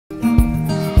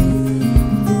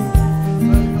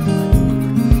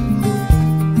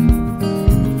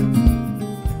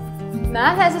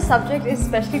Math as a subject is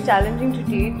especially challenging to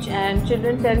teach, and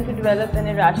children tend to develop an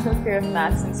irrational fear of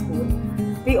maths in school.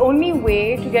 The only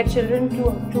way to get children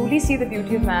to truly see the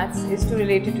beauty of maths is to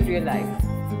relate it to real life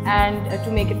and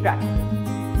to make it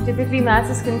practical. Typically, maths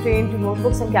is contained to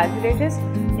notebooks and calculators.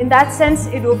 In that sense,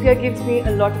 Edopia gives me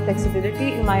a lot of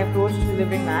flexibility in my approach to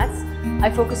delivering maths.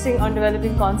 I'm focusing on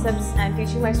developing concepts and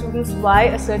teaching my students why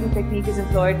a certain technique is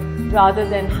employed rather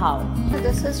than how.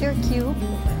 This is your cube.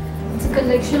 It's a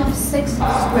collection of 6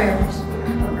 squares.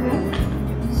 Okay.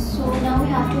 So now we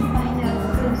have to find out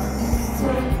the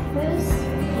surface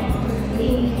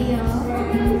area of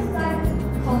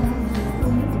the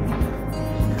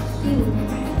cube.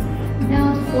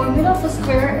 Now the formula of a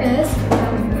square is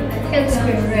L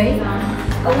square, right?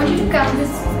 I want you to count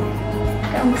this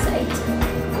height.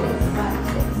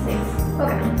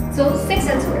 Okay, so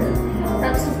 6L square.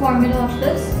 That's the formula of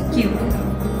this cube.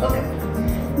 Okay.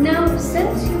 Now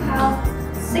since you have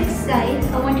 6 sides,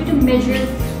 I want you to measure.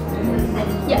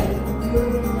 Yeah.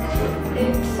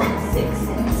 It's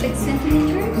 6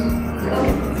 centimeters.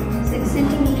 Okay. 6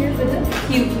 centimeters for the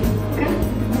cube. Okay.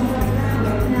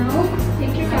 Now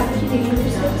take your calculator.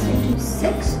 6 into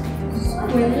 6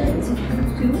 squared is equal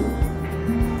to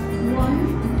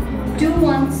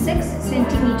 216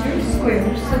 centimeters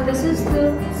squared. So this is the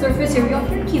surface area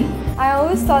of your cube. I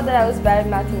always thought that I was bad at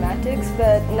mathematics,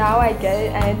 but now I get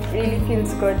it and it really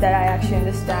feels good that I actually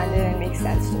understand it and it makes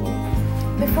sense to me.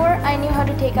 Before, I knew how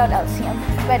to take out LCM,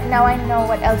 but now I know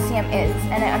what LCM is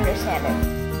and I understand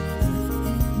it.